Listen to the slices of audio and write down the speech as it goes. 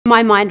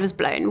my mind was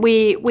blown.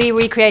 We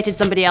recreated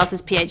somebody else's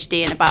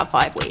PhD in about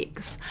 5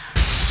 weeks.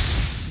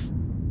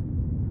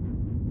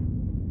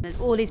 There's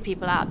all these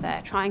people out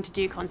there trying to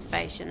do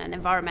conservation and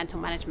environmental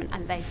management,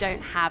 and they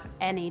don't have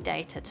any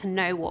data to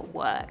know what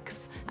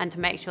works and to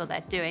make sure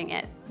they're doing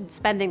it,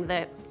 spending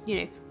the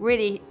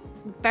really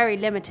very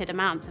limited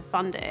amounts of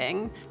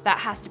funding that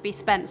has to be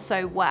spent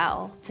so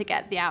well to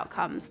get the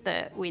outcomes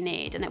that we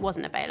need, and it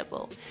wasn't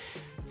available.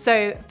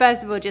 So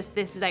first of all, just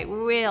this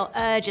real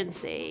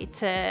urgency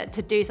to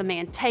do something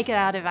and take it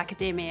out of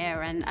academia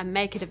and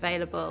make it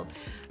available.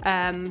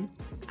 And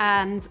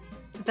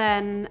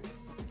then,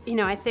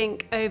 I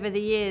think over the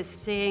years,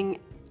 seeing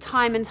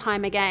time and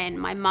time again,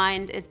 my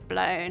mind is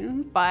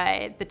blown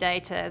by the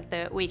data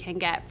that we can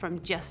get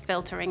from just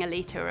filtering a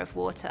litre of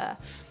water.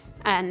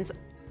 And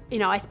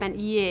I spent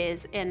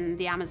years in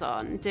the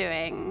Amazon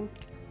doing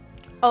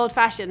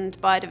old-fashioned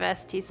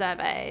biodiversity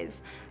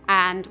surveys,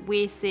 and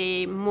we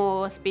see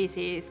more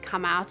species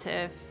come out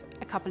of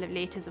a couple of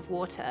litres of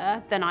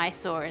water than I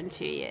saw in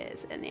 2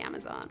 years in the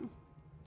Amazon.